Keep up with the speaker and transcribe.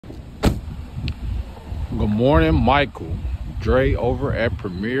Good morning, Michael. Dre over at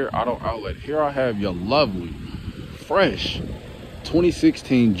Premier Auto Outlet. Here I have your lovely, fresh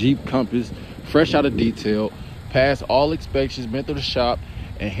 2016 Jeep Compass, fresh out of detail, passed all inspections, been through the shop,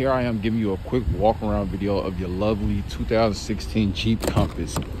 and here I am giving you a quick walk around video of your lovely 2016 Jeep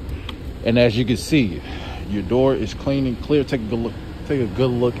Compass. And as you can see, your door is clean and clear. Take a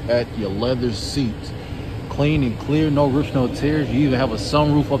good look at your leather seats. Clean and clear, no rips, no tears. You even have a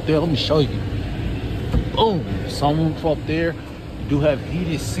sunroof up there. Let me show you. Boom, sunroof up there. You do have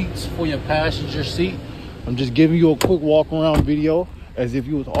heated seats for your passenger seat. I'm just giving you a quick walk around video as if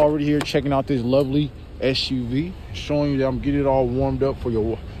you was already here checking out this lovely SUV, showing you that I'm getting it all warmed up for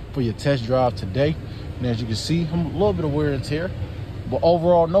your test drive today. And as you can see, a little bit of wear and tear, but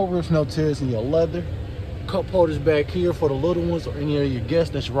overall no rips, no tears in your leather. Cup holders back here for the little ones or any of your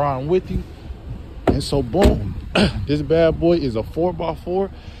guests that's riding with you. And so boom, this bad boy is a 4x4.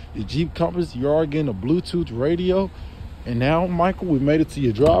 The Jeep Compass. You are getting a Bluetooth radio. And now, Michael, we made it to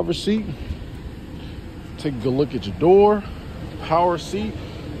your driver's seat. Take a good look at your door. Power seat.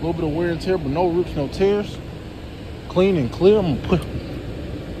 A little bit of wear and tear, but no rips, no tears. Clean and clear. I'm gonna put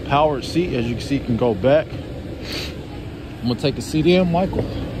powered seat. As you can see, you can go back. I'm gonna take a seat in, Michael.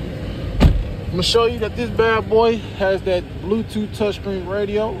 I'm gonna show you that this bad boy has that Bluetooth touchscreen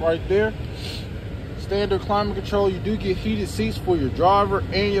radio right there. Standard climate control. You do get heated seats for your driver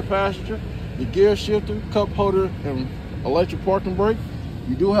and your passenger. Your gear shifter, cup holder, and electric parking brake.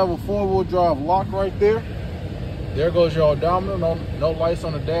 You do have a 4-wheel drive lock right there. There goes your odometer. No lights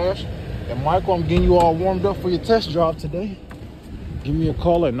on the dash. And Michael, I'm getting you all warmed up for your test drive today. Give me a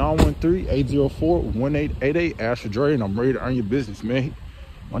call at 913-804-1888. Ask for Dre, and I'm ready to earn your business, man.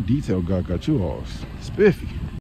 My detail guy got you all spiffy.